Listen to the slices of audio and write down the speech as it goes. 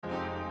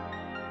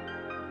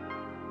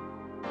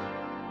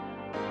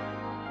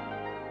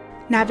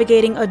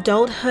Navigating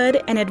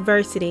adulthood and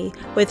adversity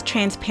with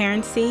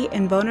transparency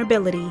and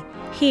vulnerability.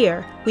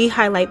 Here, we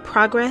highlight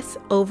progress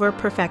over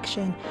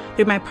perfection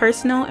through my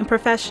personal and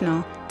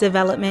professional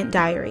development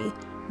diary.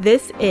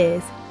 This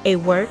is A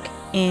Work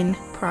in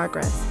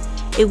Progress,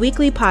 a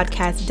weekly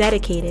podcast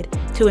dedicated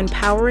to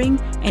empowering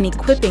and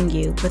equipping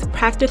you with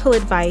practical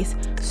advice,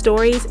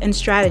 stories, and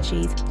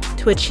strategies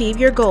to achieve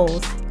your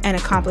goals and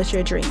accomplish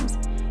your dreams.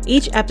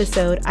 Each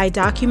episode, I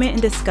document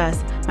and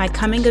discuss my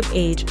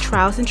coming-of-age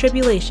trials and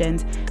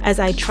tribulations as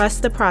I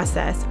trust the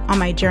process on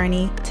my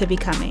journey to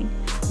becoming.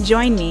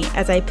 Join me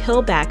as I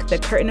peel back the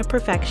curtain of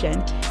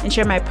perfection and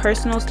share my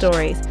personal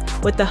stories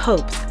with the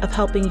hopes of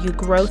helping you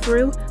grow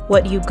through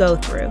what you go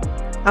through.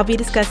 I'll be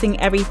discussing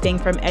everything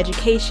from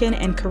education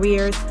and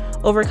careers,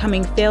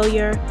 overcoming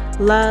failure,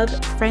 love,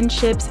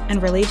 friendships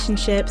and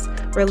relationships,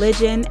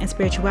 religion and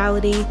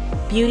spirituality,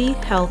 beauty,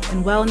 health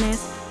and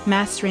wellness,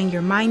 mastering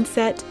your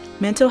mindset,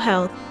 mental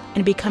health,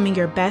 and becoming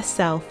your best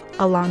self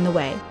along the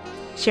way,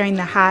 sharing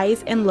the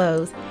highs and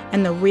lows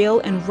and the real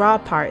and raw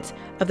parts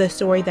of the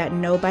story that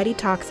nobody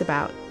talks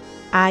about.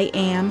 I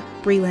am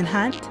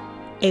BrelynnHunt,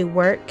 a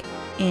work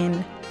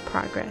in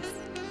progress.